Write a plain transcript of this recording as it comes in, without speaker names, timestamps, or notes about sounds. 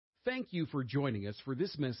Thank you for joining us for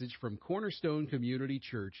this message from Cornerstone Community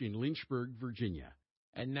Church in Lynchburg, Virginia.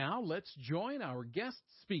 And now let's join our guest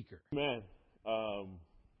speaker. Man,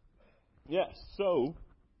 so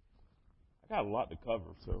I got a lot to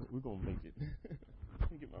cover, so we're going to make it.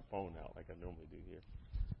 Let me get my phone out like I normally do here.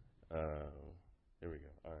 There we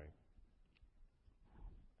go. All right.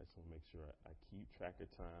 I just want to make sure I keep track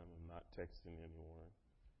of time. I'm not texting anyone.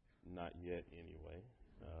 Not yet, anyway.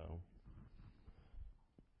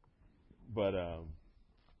 But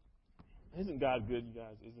isn't God good, you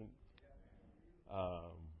guys?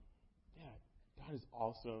 God is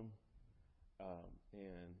awesome.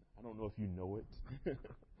 And I don't know if you know it,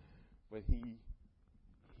 but he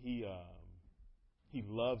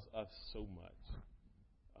loves us so much.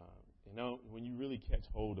 When you really catch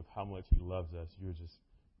hold of how much he loves us, you just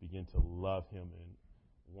begin to love him and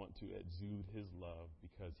want to exude his love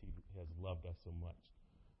because he has loved us so much.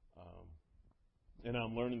 And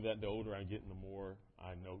I'm learning that the older I get and the more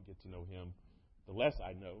I get to know him, the less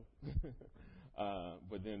I know.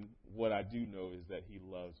 But then what I do know is that he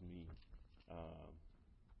loves me.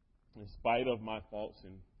 In spite of my faults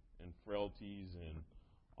and frailties and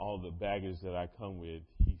all the baggage that I come with,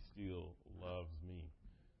 he still loves me.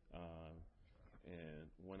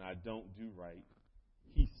 And when I don't do right,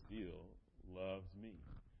 he still loves me.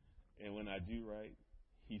 And when I do right,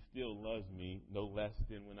 he still loves me no less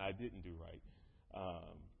than when I didn't do right.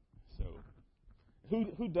 So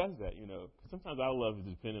who does that? Sometimes our love is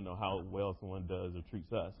dependent on how well someone does or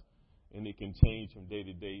treats us, and it can change from day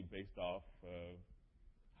to day based off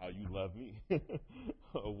how you love me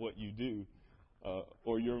or what you do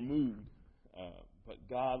or your mood. But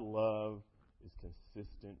God's love is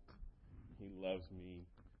consistent. He loves me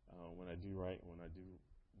when I do right, when I do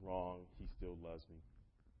wrong. He still loves me.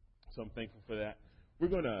 So I'm thankful for that. We're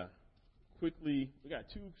going to we got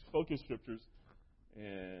two focus scriptures,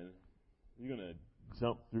 and we're going to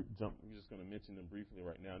jump. We're just going to mention them briefly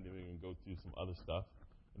right now, and then we're going to go through some other stuff,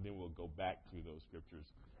 and then we'll go back to those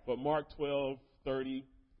scriptures. But Mark 12:30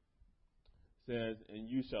 says, "And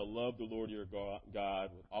you shall love the Lord your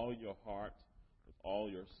God with all your heart, with all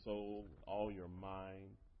your soul, with all your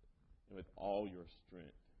mind, and with all your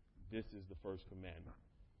strength. This is the first commandment."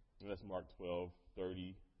 And that's Mark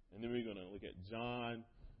 12:30. And then we're going to look at John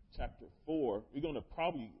chapter 4. We're going to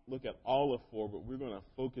probably look at all of 4, but we're going to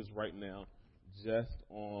focus right now just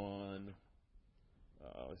on,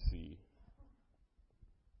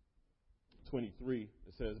 23.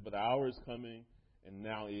 It says, "But the hour is coming, and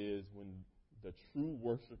now is, when the true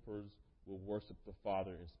worshipers will worship the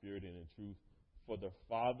Father in spirit and in truth. For the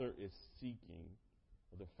Father seeks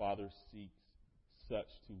such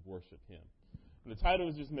to worship him." And the title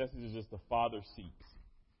of this message is just "The Father Seeks."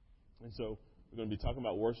 And so we're going to be talking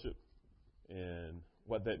about worship and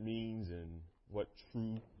what that means and what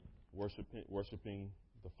true worshiping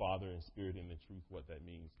the Father in spirit and in truth, what that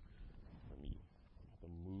means. Let me have to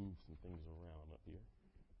move some things around up here.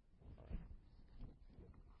 All right.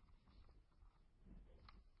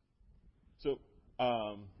 So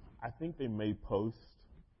I think they may post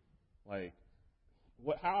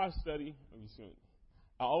how I study.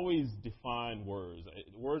 I always define words.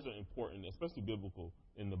 Words are important, especially biblical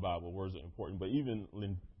in the Bible. Words are important, but even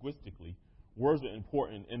linguistically, words are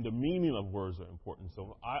important, and the meaning of words are important.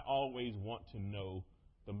 So I always want to know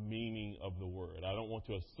the meaning of the word. I don't want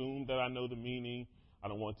to assume that I know the meaning. I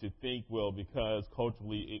don't want to think, well, because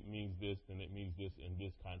culturally it means this, then it means this in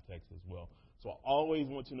this context as well. So I always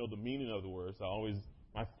want to know the meaning of the words.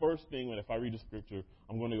 My first thing if I read a scripture,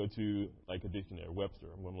 I'm going to go to a dictionary,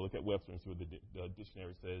 Webster. I'm going to look at Webster and see what the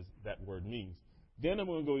dictionary says that word means. Then I'm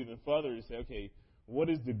going to go even further and say, okay, what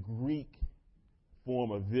is the Greek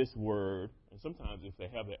form of this word? And sometimes if they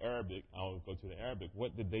have the Arabic, I'll go to the Arabic.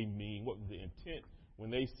 What did they mean? What was the intent? When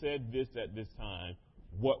they said this at this time,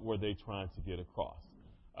 what were they trying to get across?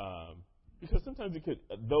 Because sometimes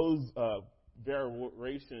those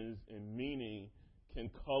variations in meaning can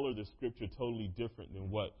color the scripture totally different than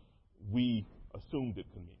what we assumed it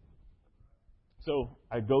could mean. So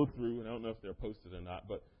I go through, and I don't know if they're posted or not,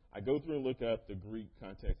 but I go through and look up the Greek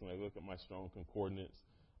context, and I look at my Strong Concordance.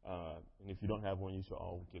 And if you don't have one, you should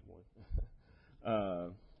all get one.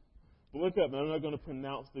 But look up, and I'm not going to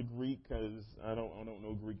pronounce the Greek because I don't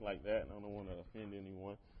know Greek like that, and I don't want to offend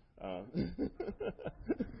anyone.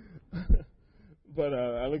 But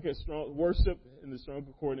I look at strong worship in the Strong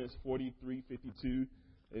Concordance 43:52.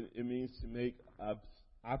 It means to make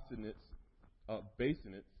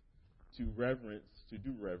obeisance, to reverence, to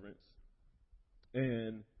do reverence.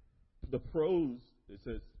 And the prose, it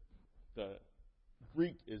says the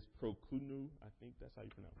Greek is prokunu. I think that's how you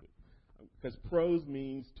pronounce it. Because prose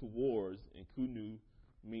means towards, and kunu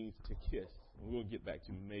means to kiss. And we'll get back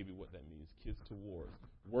to maybe what that means, kiss towards.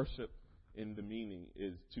 Worship in the meaning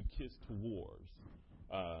is to kiss towards.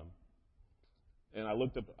 And I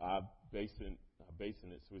looked up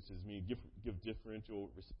basonance, which is mean give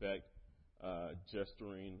differential respect,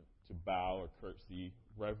 gesturing to bow or curtsy.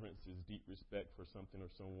 Reverence is deep respect for something or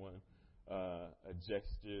someone. A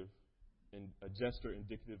gesture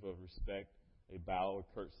indicative of respect, a bow or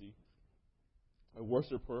curtsy. A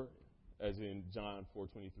worshiper, as in John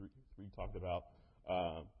 4:23 talked about,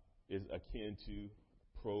 is akin to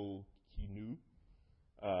prokinou.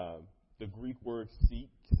 The Greek word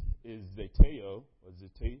seek is zeteo, I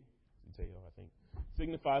think.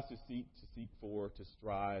 Signifies to seek for, to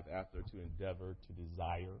strive after, to endeavor, to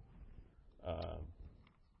desire. I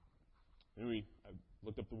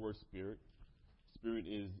looked up the word spirit. Spirit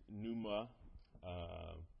is pneuma,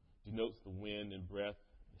 denotes the wind and breath.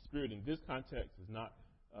 Spirit in this context is not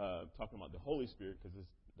talking about the Holy Spirit, because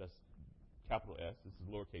that's capital S. This is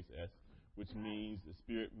lowercase s, which means the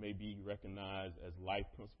Spirit may be recognized as life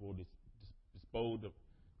principle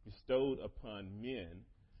bestowed upon men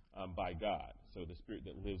by God. So the Spirit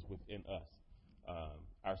that lives within us.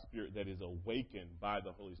 Our spirit that is awakened by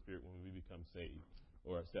the Holy Spirit when we become saved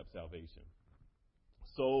or accept salvation.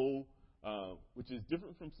 Soul, which is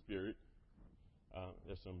different from spirit.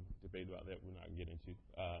 There's some debate about that we're not going to get into.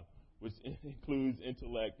 Which includes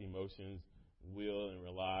intellect, emotions, will, and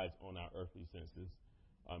relies on our earthly senses.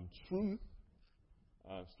 Truth,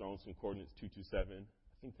 Strong's Concordance 227, I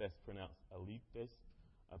think that's pronounced aleiphes,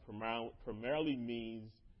 primarily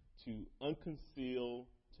means to unconceal,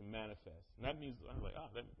 to manifest. And that means, I'm like,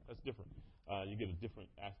 that's different. You get a different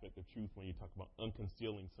aspect of truth when you talk about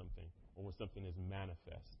unconcealing something or when something is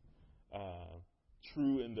manifest.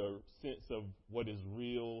 True in the sense of what is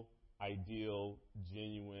real, ideal,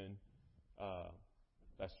 genuine.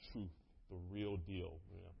 That's truth, the real deal.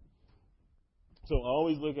 You know. So I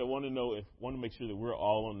always want to make sure that we're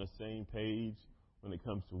all on the same page when it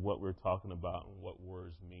comes to what we're talking about and what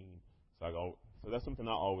words mean. So that's something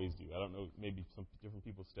I always do. I don't know, maybe some different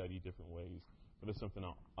people study different ways, but it's something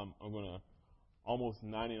I'm going to, almost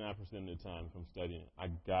 99% of the time if I'm studying, I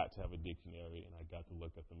got to have a dictionary and I got to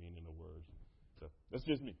look up the meaning of words. So that's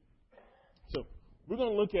just me. So we're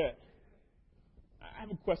going to look at, I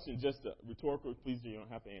have a question, just rhetorical, please, you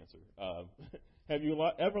don't have to answer. Have you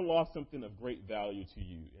ever lost something of great value to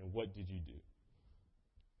you, and what did you do?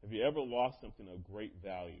 Have you ever lost something of great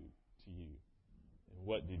value to you, and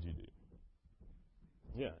what did you do?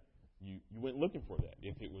 Yeah, you went looking for that.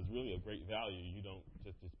 If it was really of great value, you don't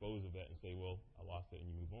just dispose of that and say, well, I lost it, and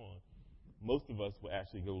you move on. Most of us will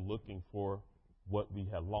actually go looking for what we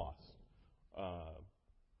have lost.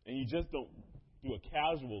 And you just don't do a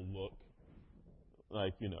casual look,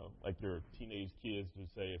 like your teenage kids would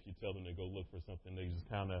say if you tell them to go look for something, they just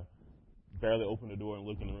kind of barely open the door and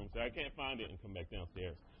look in the room and say, I can't find it, and come back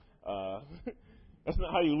downstairs. That's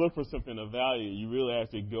not how you look for something of value. You really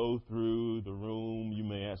actually go through the room. You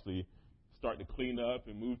may actually start to clean up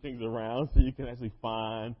and move things around so you can actually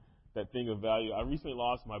find that thing of value. I recently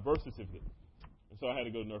lost my birth certificate, and so I had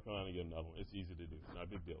to go to North Carolina and get another one. It's easy to do. It's not a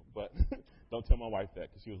big deal. But don't tell my wife that,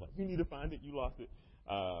 because she was like, you need to find it. You lost it.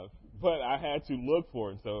 But I had to look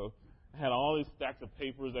for it. So I had all these stacks of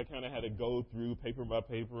papers I kind of had to go through paper by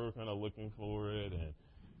paper, kind of looking for it. And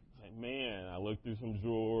like, man, I looked through some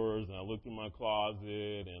drawers, and I looked in my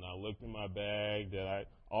closet, and I looked in my bag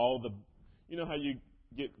you know how you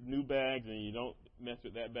get new bags and you don't mess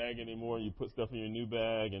with that bag anymore, and you put stuff in your new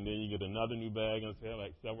bag, and then you get another new bag, and say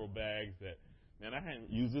like several bags that, man, I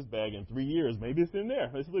hadn't used this bag in 3 years. Maybe it's in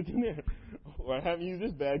there. Let's look in there. Or I haven't used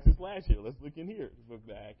this bag since last year. Let's look in here. This book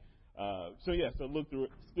bag. So looked through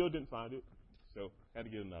it. Still didn't find it. So had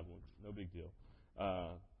to get another one. No big deal.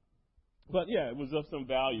 But it was of some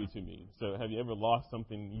value to me. So have you ever lost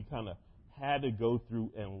something you kind of had to go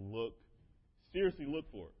through and seriously look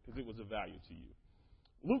for it because it was of value to you?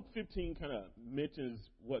 Luke 15 kind of mentions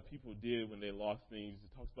what people did when they lost things.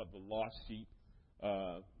 It talks about the lost sheep.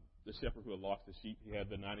 The shepherd who had lost the sheep, he had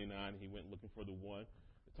the 99, he went looking for the one.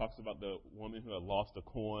 It talks about the woman who had lost a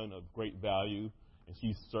coin of great value, and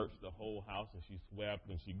she searched the whole house, and she swept,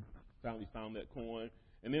 and she finally found that coin.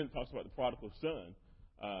 And then it talks about the prodigal son,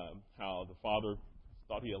 how the father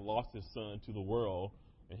thought he had lost his son to the world,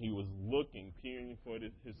 and he was looking, peering for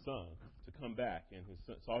his son to come back, and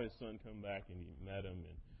saw his son come back, and he met him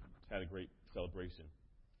and had a great celebration.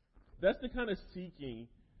 That's the kind of seeking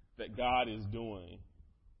that God is doing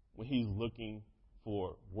when he's looking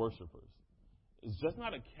for worshipers. It's just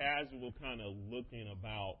not a casual kind of looking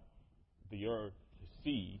about the earth to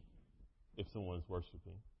see if someone's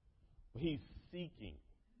worshiping. But he's seeking.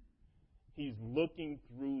 He's looking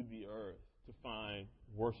through the earth to find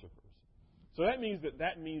worshipers. So that means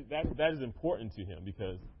that is important to him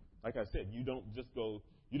because, like I said, you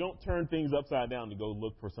don't turn things upside down to go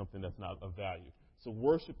look for something that's not of value. So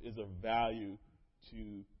worship is of value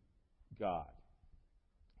to God.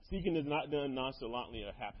 Seeking is not done nonchalantly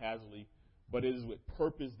or haphazardly, but it is with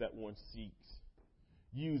purpose that one seeks.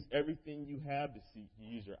 Use everything you have to seek.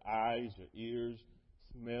 You use your eyes, your ears,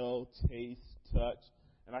 smell, taste, touch.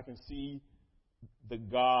 And I can see the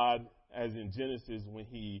God, as in Genesis, when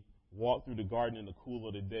he walked through the garden in the cool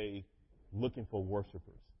of the day looking for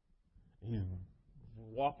worshipers. He's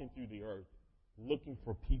walking through the earth looking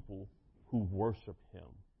for people who worship him.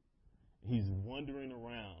 He's wandering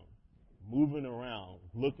around, moving around,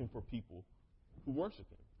 looking for people who worship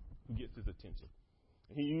him, who gets his attention.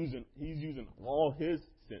 He's using all his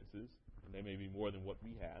senses, and there may be more than what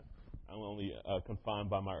we have. I'm only confined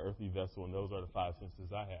by my earthly vessel, and those are the 5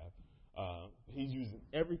 senses I have. He's using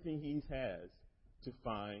everything he has to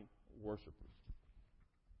find worshipers.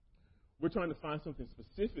 We're trying to find something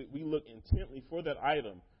specific. We look intently for that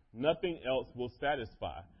item. Nothing else will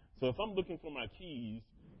satisfy. So if I'm looking for my keys,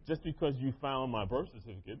 just because you found my birth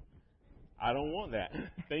certificate, I don't want that.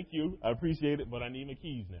 Thank you. I appreciate it, but I need my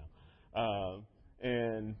keys now.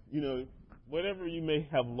 And, whatever you may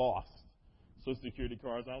have lost. Social Security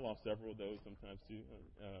cards, I lost several of those sometimes too.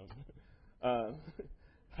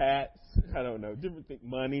 Hats, I don't know, different things,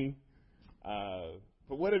 money.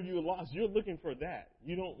 But whatever you lost, you're looking for that.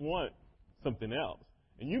 You don't want something else.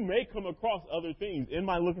 And you may come across other things. In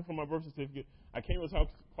my looking for my birth certificate, I came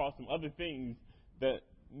across some other things that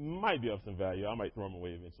might be of some value. I might throw them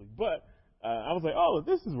away eventually. But I was like, oh,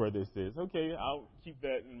 this is where this is. Okay, I'll keep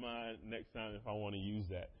that in mind next time if I want to use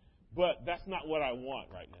that. But that's not what I want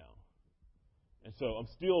right now. And so I'm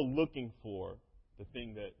still looking for the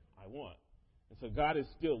thing that I want. And so God is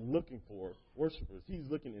still looking for worshipers. He's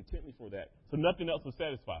looking intently for that. So nothing else will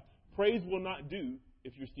satisfy. Praise will not do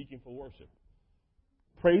if you're seeking for worship.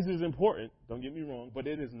 Praise is important, don't get me wrong, but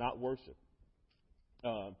it is not worship.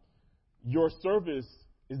 Your service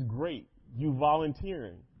is great. You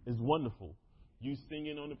volunteering is wonderful. You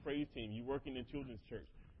singing on the praise team, you working in children's church,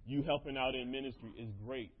 you helping out in ministry is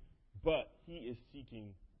great. But he is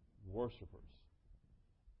seeking worshipers.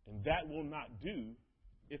 And that will not do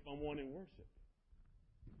if I'm wanting worship.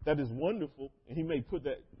 That is wonderful, and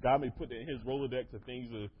God may put that in his Rolodex of things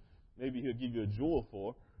that maybe he'll give you a jewel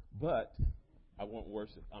for, but I want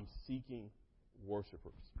worship. I'm seeking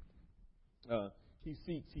worshipers.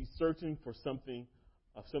 He's searching for something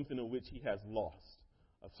in which he has lost,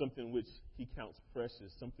 of something which he counts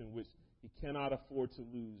precious, something which he cannot afford to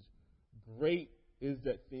lose. Great is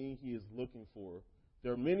that thing he is looking for.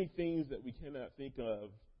 There are many things that we cannot think of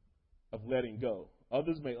letting go.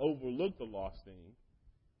 Others may overlook the lost thing.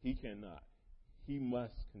 He cannot. He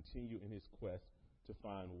must continue in his quest to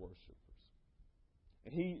find worshipers.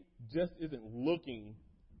 And he just isn't looking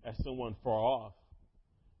at someone far off,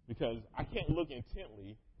 because I can't look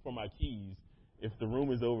intently for my keys if the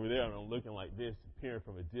room is over there and I'm looking like this, peering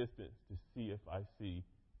from a distance to see if I see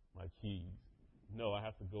my keys. No, I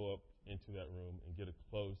have to go up into that room and get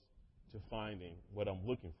close to finding what I'm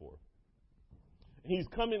looking for. And he's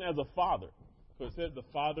coming as a father. So it says the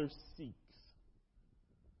father seeks.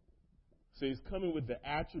 So he's coming with the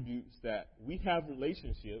attributes that we have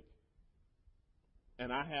relationship,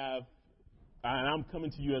 and I'm coming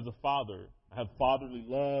to you as a father. I have fatherly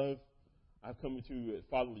love. I've come to you with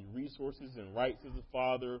fatherly resources and rights as a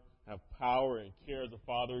father. I have power and care as a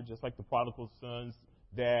father, just like the prodigal son's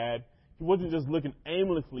dad. He wasn't just looking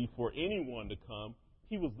aimlessly for anyone to come.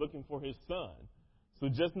 He was looking for his son. So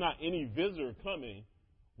just not any visitor coming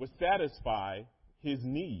would satisfy his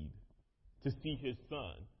need to see his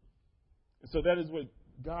son. And so that is what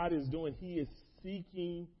God is doing. He is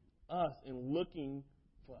seeking us and looking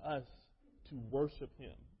for us to worship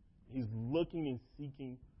him. He's looking and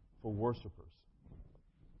seeking for worshipers.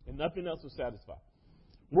 And nothing else will satisfy.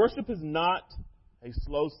 Worship is not a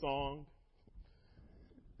slow song.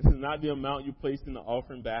 This is not the amount you place in the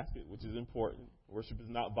offering basket, which is important. Worship is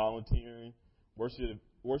not volunteering.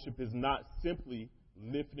 Worship is not simply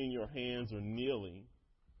lifting your hands or kneeling.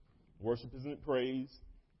 Worship isn't praise.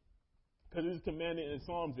 Because it is commanded in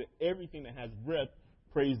Psalms that everything that has breath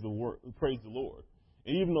praise the Lord.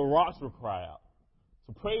 And even the rocks will cry out.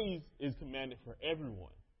 So praise is commanded for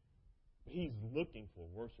everyone. But he's looking for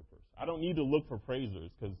worshipers. I don't need to look for praisers,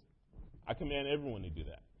 because I command everyone to do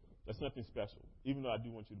that. That's nothing special, even though I do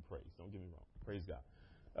want you to praise. Don't get me wrong. Praise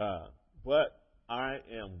God. But I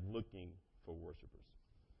am looking for worshipers.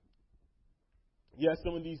 Yes,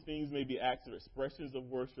 some of these things may be acts or expressions of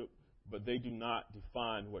worship, but they do not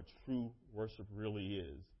define what true worship really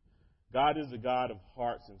is. God is a God of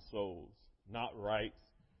hearts and souls, not rites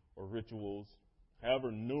or rituals,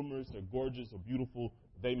 however numerous or gorgeous or beautiful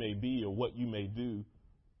they may be or what you may do,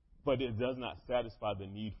 but it does not satisfy the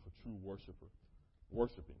need for true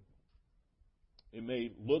worshiping. It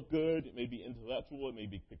may look good, it may be intellectual, it may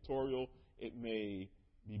be pictorial, it may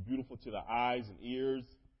be beautiful to the eyes and ears,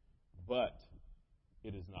 but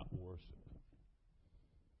it is not worship.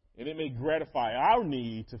 And it may gratify our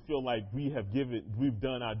need to feel like we've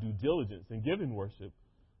done our due diligence in giving worship,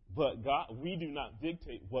 but we do not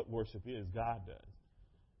dictate what worship is, God does.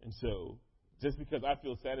 And so, just because I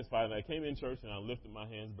feel satisfied, and I came in church and I lifted my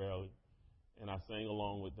hands barely, and I sang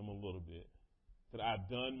along with them a little bit, that I've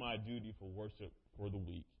done my duty for worship for the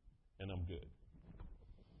week, and I'm good.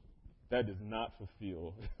 That does not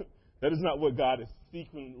fulfill. That is not what God is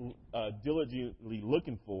seeking, diligently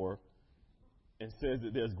looking for, and says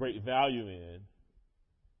that there's great value in.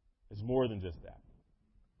 It's more than just that.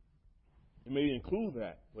 It may include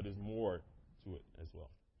that, but there's more to it as well.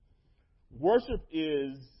 Worship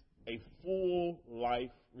is a full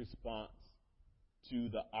life response to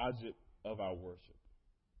the object of our worship.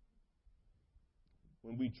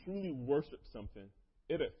 When we truly worship something,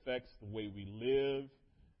 it affects the way we live,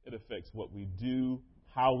 it affects what we do,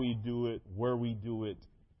 how we do it, where we do it.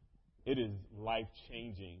 It is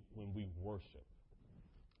life-changing when we worship.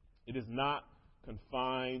 It is not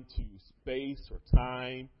confined to space or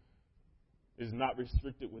time. It is not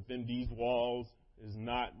restricted within these walls. It is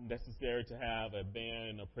not necessary to have a band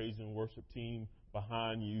and a praise and worship team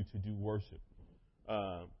behind you to do worship.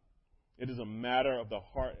 It is a matter of the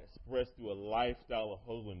heart expressed through a lifestyle of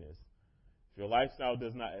holiness. If your lifestyle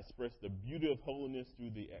does not express the beauty of holiness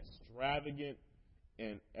through the extravagant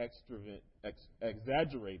and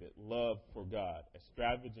exaggerated love for God,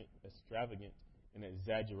 extravagant and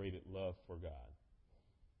exaggerated love for God.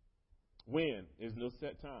 When is no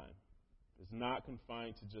set time. It's not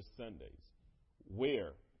confined to just Sundays. Where?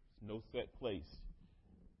 It's no set place.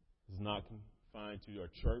 It's not confined to your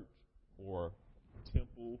church or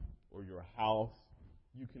temple or your house.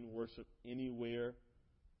 You can worship anywhere,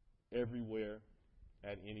 everywhere,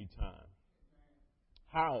 at any time.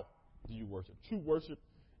 How do you worship? True worship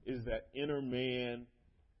is that inner man,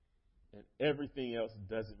 and everything else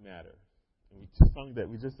doesn't matter. And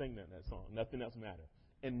we just sang that song. Nothing else matters.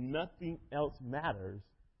 And nothing else matters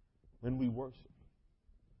when we worship.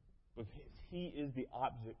 Because He is the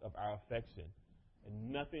object of our affection.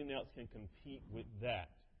 And nothing else can compete with that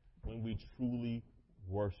when we truly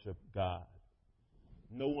worship God.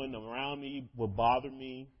 No one around me will bother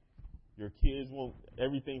me. Your kids won't.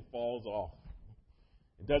 Everything falls off.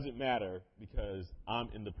 It doesn't matter because I'm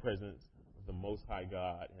in the presence of the Most High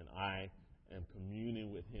God and I am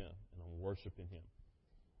communing with Him and I'm worshiping Him.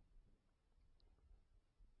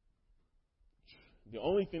 The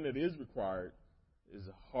only thing that is required is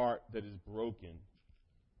a heart that is broken.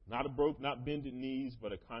 Not bended knees,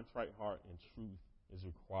 but a contrite heart, and truth is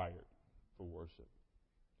required for worship.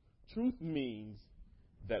 Truth means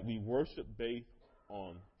that we worship based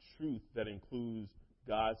on truth that includes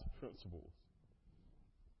God's principles.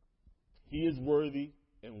 He is worthy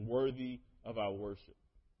and worthy of our worship.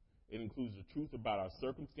 It includes the truth about our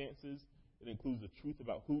circumstances. It includes the truth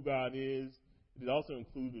about who God is. It also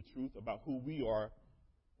includes the truth about who we are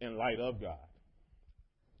in light of God.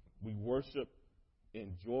 We worship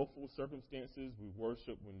in joyful circumstances. We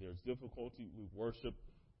worship when there's difficulty. We worship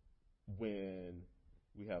when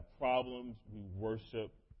we have problems. We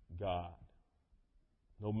worship God.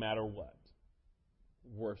 No matter what.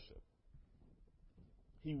 Worship.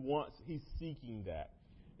 He's seeking that.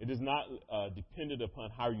 It is not dependent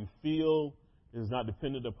upon how you feel. It is not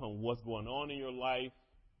dependent upon what's going on in your life.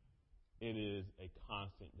 It is a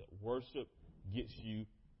constant that worship gets you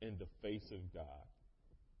in the face of God.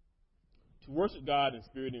 To worship God in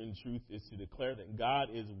spirit and in truth is to declare that God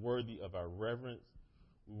is worthy of our reverence.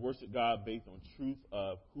 We worship God based on truth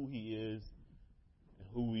of who He is and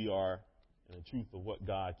who we are and the truth of what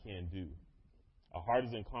God can do. Our heart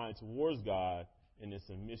is inclined towards God in its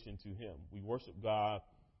submission to Him. We worship God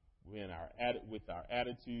when with our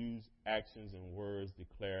attitudes, actions, and words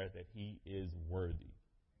declare that He is worthy.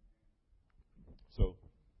 So,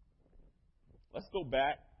 let's go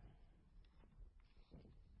back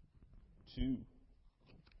to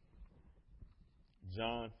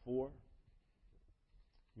John 4.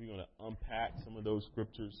 We're going to unpack some of those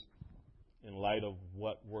scriptures in light of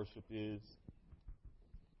what worship is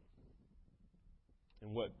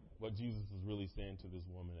and what Jesus is really saying to this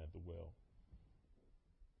woman at the well.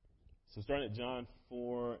 So starting at John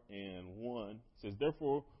 4 and 1, it says,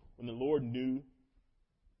 "Therefore, when the Lord knew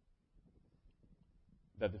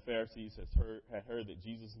that the Pharisees had heard that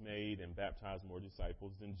Jesus made and baptized more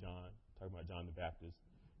disciples than John, talking about John the Baptist.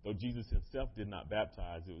 Though Jesus himself did not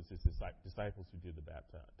baptize, it was his disciples who did the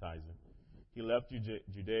baptizing. He left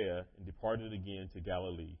Judea and departed again to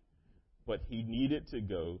Galilee, but he needed to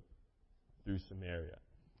go through Samaria.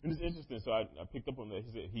 And it's interesting, so I picked up on that.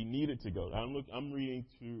 He said he needed to go. I'm reading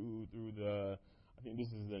through the, I think this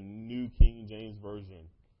is the New King James Version.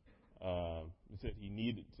 It said he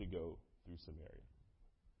needed to go through Samaria.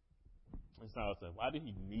 And so I was like, why did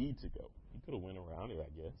he need to go? He could have went around it, I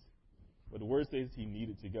guess. But the word says he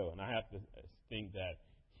needed to go. And I have to think that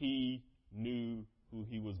he knew who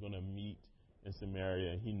he was going to meet in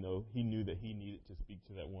Samaria, and he knew that he needed to speak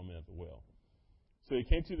to that woman at the well. So he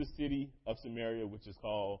came to the city of Samaria, which is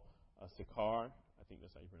called Sychar. I think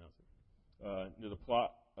that's how you pronounce it. Near the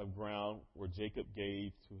plot of ground where Jacob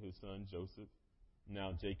gave to his son Joseph.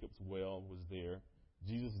 Now Jacob's well was there.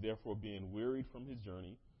 Jesus, therefore, being wearied from his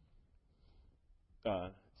journey,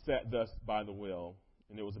 sat thus by the well,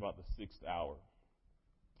 and it was about the 6th hour.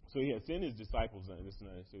 So he had sent his disciples,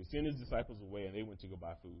 so he sent his disciples away, and they went to go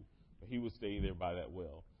buy food. But he would stay there by that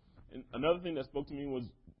well. And another thing that spoke to me was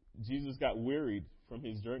Jesus got wearied from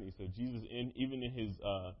his journey. So Jesus, even in his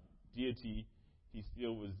deity, he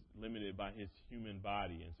still was limited by his human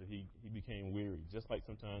body, and so he became weary, just like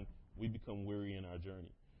sometimes we become weary in our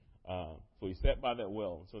journey. So he sat by that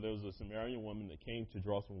well. So there was a Samaritan woman that came to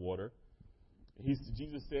draw some water.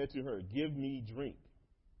 Jesus said to her, "Give me drink."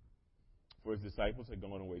 For his disciples had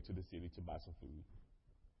gone away to the city to buy some food.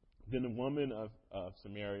 Then the woman of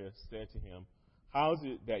Samaria said to him, "How is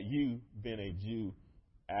it that you, being a Jew,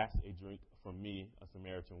 ask a drink from me, a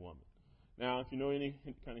Samaritan woman?" Now, if you know any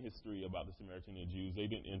kind of history about the Samaritan and Jews, they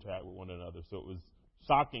didn't interact with one another. So it was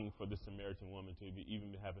shocking for the Samaritan woman to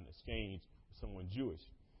even have an exchange with someone Jewish.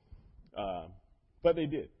 But they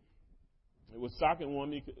did. It was shocking,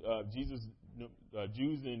 one,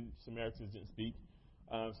 Jews and Samaritans didn't speak.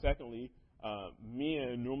 Secondly,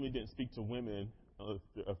 men normally didn't speak to women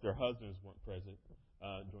if their husbands weren't present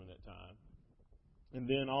during that time. And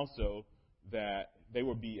then also that they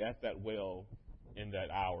would be at that well in that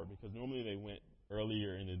hour, because normally they went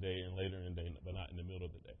earlier in the day and later in the day, but not in the middle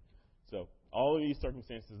of the day. So all of these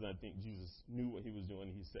circumstances, I think Jesus knew what he was doing,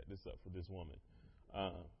 and he set this up for this woman.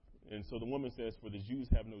 And so the woman says, "For the Jews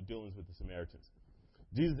have no dealings with the Samaritans."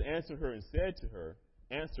 Jesus answered and said to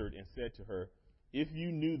her, "If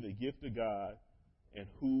you knew the gift of God and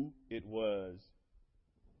who it was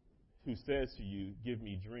who says to you, 'Give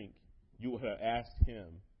me drink,' you would have asked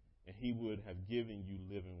him, and he would have given you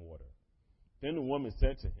living water." Then the woman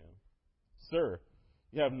said to him, "Sir,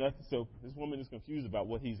 you have nothing." So this woman is confused about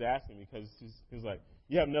what he's asking, because he's like,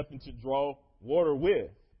 "You have nothing to draw water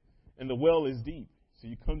with, and the well is deep. So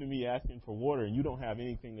you come to me asking for water, and you don't have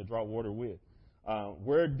anything to draw water with.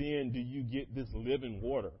 Where then do you get this living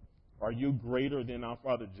water? Are you greater than our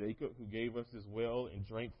father Jacob, who gave us his well and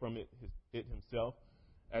drank from it himself,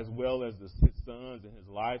 as well as his sons and his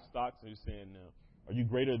livestock?" So he's saying, now, are you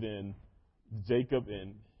greater than Jacob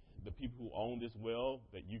and the people who own this well,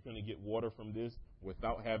 that you're going to get water from this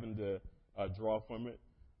without having to draw from it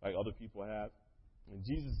like other people have? And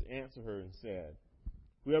Jesus answered her and said,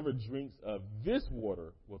 "Whoever drinks of this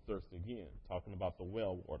water will thirst again," talking about the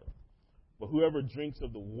well water. "But whoever drinks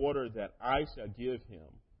of the water that I shall give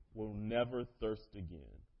him will never thirst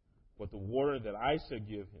again. But the water that I shall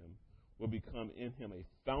give him will become in him a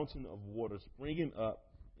fountain of water springing up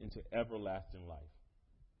into everlasting life."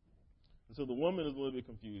 And so the woman is a little bit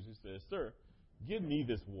confused. She says, "Sir, give me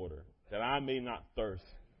this water that I may not thirst,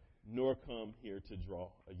 nor come here to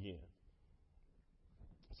draw again."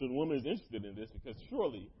 So the woman is interested in this, because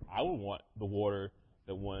surely I would want the water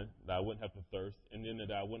that I wouldn't have to thirst, and then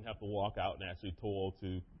that I wouldn't have to walk out and actually toil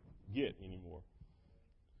to get anymore.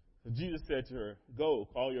 So Jesus said to her, "Go,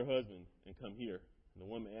 call your husband and come here." And the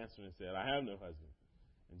woman answered and said, "I have no husband."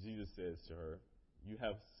 And Jesus says to her, you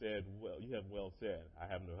have well said, "I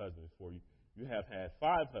have no husband," for you have had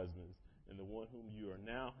 5 husbands, and the one whom you are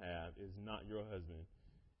now have is not your husband,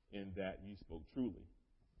 in that you spoke truly."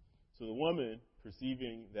 So the woman,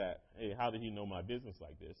 perceiving that, hey, how did he know my business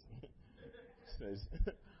like this? Says,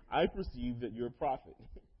 "I perceive that you're a prophet.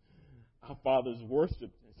 Our fathers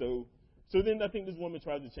worshipped." So then I think this woman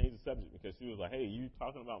tried to change the subject, because she was like, "Hey, you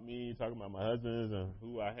talking about me, talking about my husbands and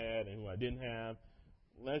who I had and who I didn't have.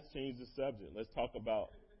 Let's change the subject. Let's talk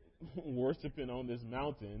about worshiping on this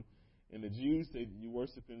mountain." And the Jews say that you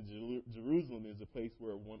worship in Jerusalem is a place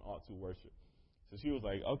where one ought to worship. So she was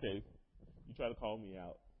like, "Okay, you try to call me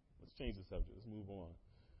out. Let's change the subject. Let's move on."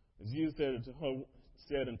 And Jesus said unto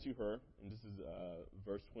her, and this is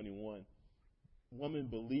verse 21, "Woman,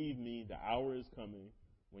 believe me, the hour is coming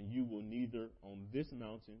when you will neither on this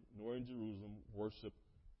mountain nor in Jerusalem worship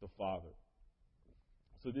the Father.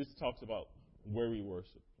 So this talks about where we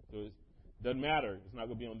worship. So it doesn't matter. It's not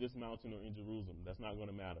going to be on this mountain or in Jerusalem. That's not going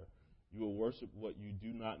to matter. You will worship what you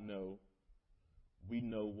do not know. We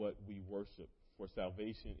know what we worship, for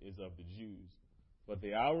salvation is of the Jews. But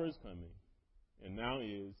the hour is coming, and now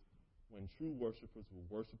is, when true worshipers will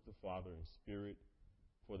worship the Father in spirit,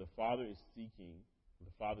 for the Father seeks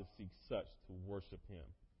such to worship him.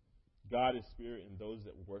 God is spirit, and those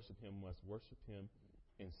that worship him must worship him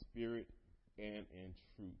in spirit and in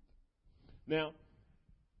truth. Now,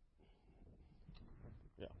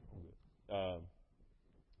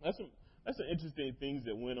 that's some interesting things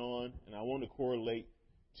that went on, and I want to correlate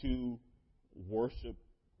to worship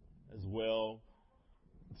as well.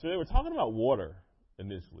 So they were talking about water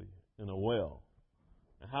initially in a well,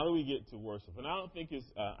 and how do we get to worship? And I think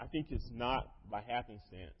it's not by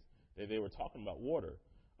happenstance that they were talking about water,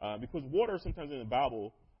 because water sometimes in the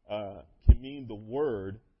Bible can mean the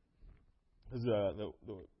word. Because the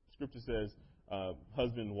scripture says,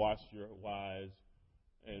 "Husband, wash your wives,"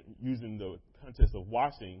 and using the context of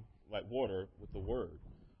washing like water with the word.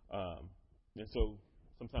 And so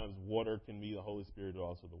sometimes water can be the Holy Spirit or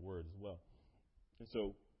also the word as well. And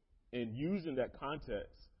so in using that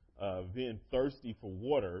context of being thirsty for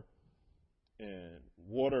water, and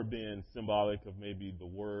water being symbolic of maybe the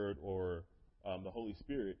word or the Holy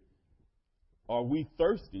Spirit, are we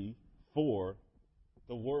thirsty for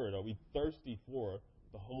the word? Are we thirsty for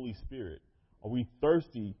the Holy Spirit? Are we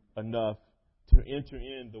thirsty enough to enter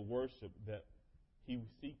in the worship that he was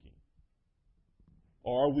seeking?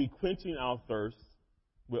 Or are we quenching our thirst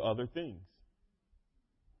with other things?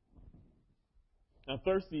 Now,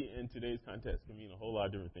 thirsty in today's context can mean a whole lot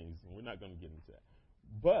of different things, and we're not going to get into that.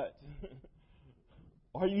 But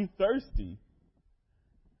are you thirsty?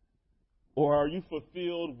 Or are you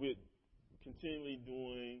fulfilled with continually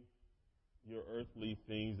doing your earthly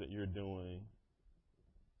things that you're doing,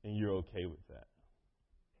 and you're okay with that?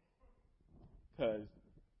 Because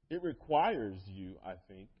it requires you, I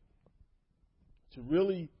think, to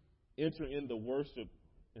really enter in the worship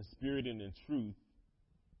in spirit and in truth,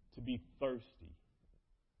 to be thirsty,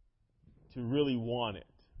 to really want it.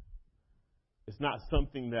 It's not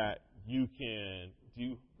something that you can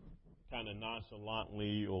do kind of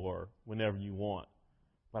nonchalantly or whenever you want,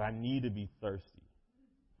 but I need to be thirsty.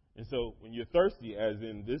 And so when you're thirsty, as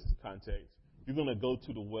in this context, you're going to go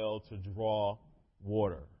to the well to draw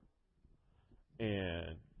water.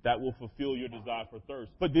 And that will fulfill your desire for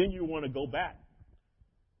thirst. But then you want to go back.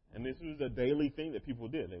 And this was a daily thing that people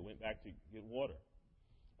did. They went back to get water.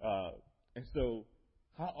 And so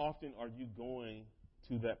how often are you going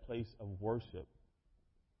to that place of worship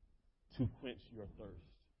to quench your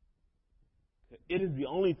thirst? It is the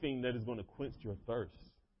only thing that is going to quench your thirst.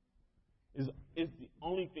 It's the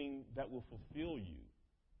only thing that will fulfill you.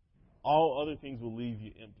 All other things will leave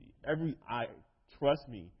you empty. Trust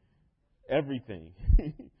me, everything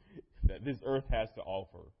that this earth has to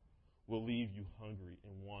offer will leave you hungry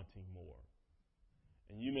and wanting more.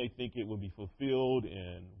 And you may think it will be fulfilled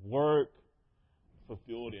in work,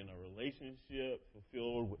 fulfilled in a relationship,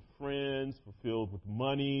 fulfilled with friends, fulfilled with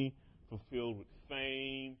money, fulfilled with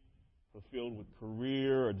fame, fulfilled with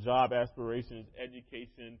career or job aspirations,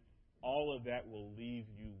 education. All of that will leave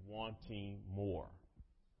you wanting more.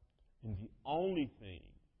 And the only thing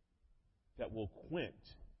that will quench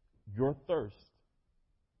your thirst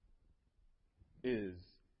is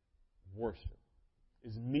worship,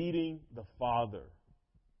 is meeting the Father,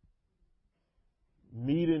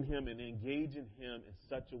 meeting him and engaging him in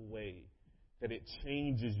such a way that it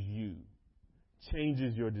changes you,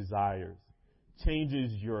 changes your desires,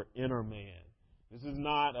 changes your inner man. This is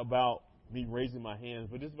not about me raising my hands,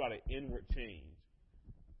 but it's about an inward change.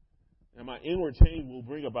 And my inward change will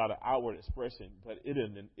bring about an outward expression, but it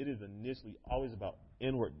is initially always about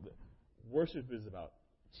inward. Worship is about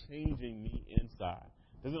changing me inside.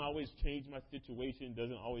 Doesn't always change my situation,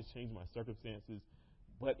 doesn't always change my circumstances,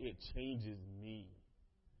 but it changes me.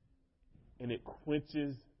 And it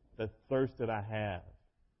quenches the thirst that I have.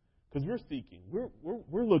 Because we're seeking,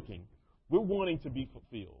 we're looking, we're wanting to be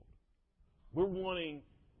fulfilled. We're wanting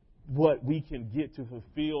what we can get to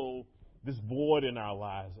fulfill this void in our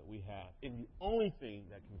lives that we have. And the only thing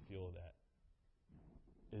that can fill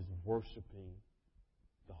that is worshiping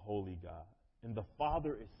the holy God. And the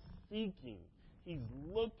Father is seeking. He's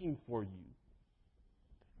looking for you.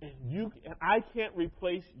 And I can't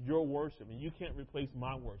replace your worship, and you can't replace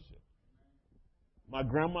my worship. My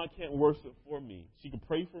grandma can't worship for me. She can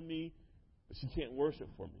pray for me, but she can't worship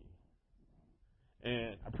for me.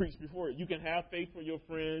 And I preached before, you can have faith for your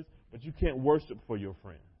friends, but you can't worship for your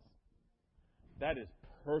friends. That is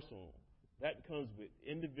personal. That comes with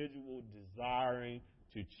individual desiring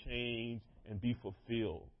to change and be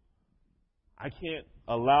fulfilled.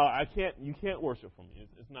 You can't worship for me.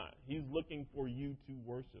 It's not. He's looking for you to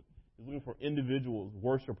worship. He's looking for individuals,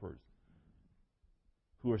 worshipers,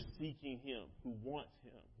 who are seeking Him, who want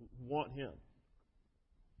Him.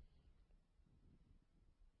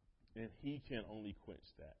 And He can only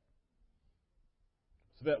quench that.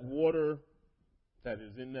 So that water that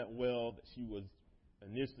is in that well that she was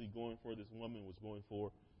initially going for, this woman was going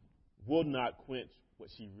for, will not quench what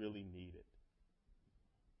she really needed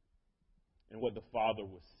and what the Father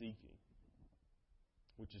was seeking,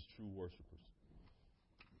 which is true worshipers.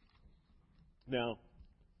 Now,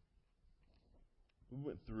 we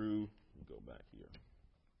went through, let me go back here,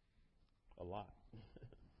 a lot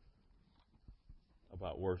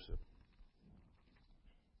about worship.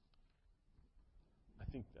 I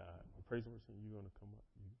think praise and worship, you're going to come up.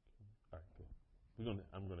 All right, good.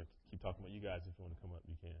 I'm going to keep talking about you guys. If you want to come up,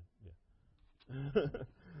 you can. Yeah.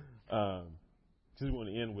 Because we want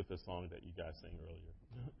to end with a song that you guys sang earlier.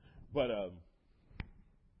 But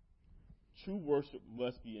true worship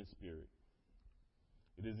must be in spirit.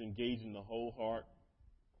 It is engaging the whole heart.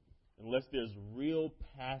 Unless there's real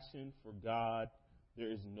passion for God,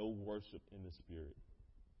 there is no worship in the spirit.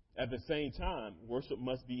 At the same time, worship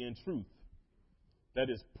must be in truth. That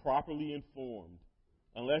is properly informed.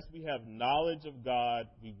 Unless we have knowledge of God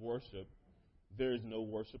we worship, there is no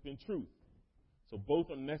worship in truth. So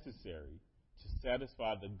both are necessary to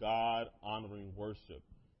satisfy the God-honoring worship.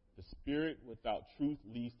 The spirit without truth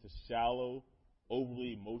leads to shallow,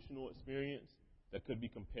 overly emotional experience that could be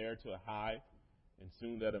compared to a high, and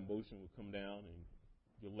soon that emotion will come down and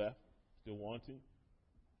you're left still wanting.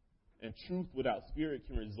 And truth without spirit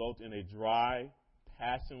can result in a dry,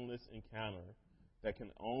 passionless encounter that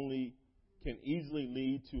can easily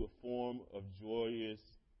lead to a form of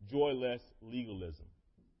joyless legalism.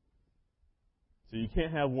 So you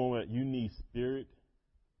can't have one where you need spirit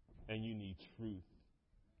and you need truth.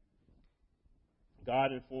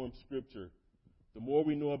 God-informed Scripture. The more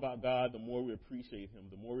we know about God, the more we appreciate Him.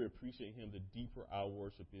 The more we appreciate Him, the deeper our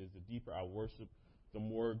worship is. The deeper our worship, the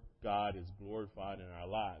more God is glorified in our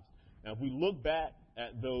lives. Now, if we look back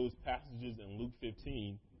at those passages in Luke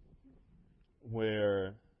 15,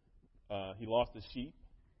 where he lost a sheep,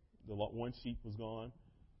 one sheep was gone,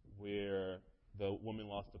 where the woman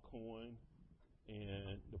lost a coin,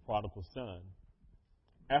 and the prodigal son.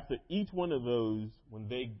 After each one of those, when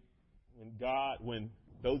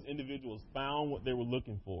those individuals found what they were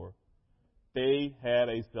looking for, they had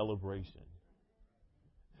a celebration.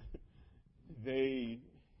 They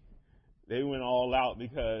went all out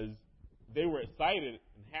because they were excited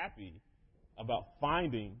and happy about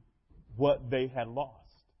finding what they had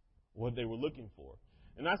lost, what they were looking for.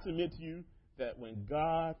 And I submit to you that when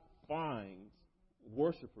God finds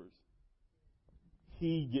worshipers,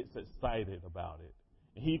 He gets excited about it.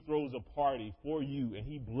 And He throws a party for you, and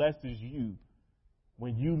He blesses you.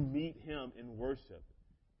 When you meet Him in worship,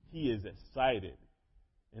 He is excited.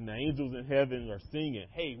 And the angels in heaven are singing,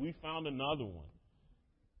 hey, we found another one.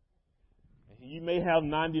 And you may have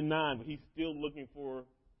 99, but He's still looking for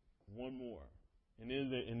one more. And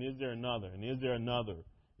is there another? And is there another?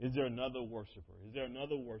 Is there another worshiper? Is there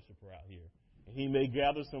another worshiper out here? And He may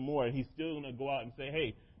gather some more, and He's still going to go out and say,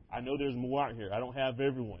 hey, I know there's more out here. I don't have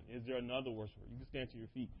everyone. Is there another worshiper? You can stand to your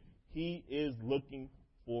feet. He is looking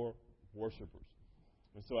for worshipers.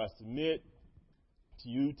 And so I submit to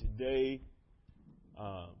you today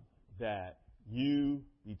that you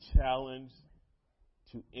be challenged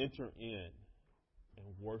to enter in and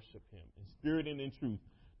worship Him in spirit and in truth,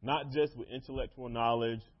 not just with intellectual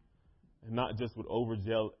knowledge and not just with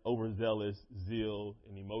overzealous zeal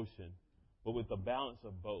and emotion, but with a balance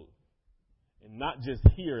of both. And not just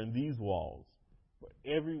here in these walls, but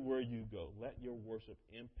everywhere you go. Let your worship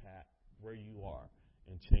impact where you are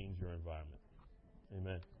and change your environment.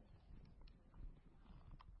 Amen.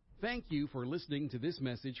 Thank you for listening to this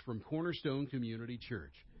message from Cornerstone Community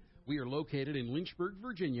Church. We are located in Lynchburg,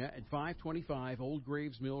 Virginia at 525 Old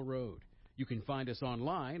Graves Mill Road. You can find us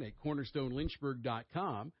online at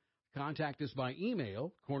cornerstonelynchburg.com, contact us by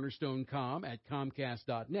email,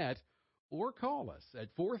 cornerstonecom@comcast.net, or call us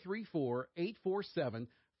at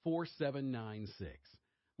 434-847-4796.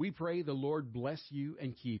 We pray the Lord bless you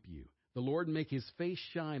and keep you. The Lord make His face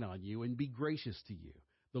shine on you and be gracious to you.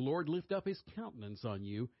 The Lord lift up His countenance on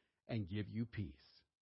you and give you peace.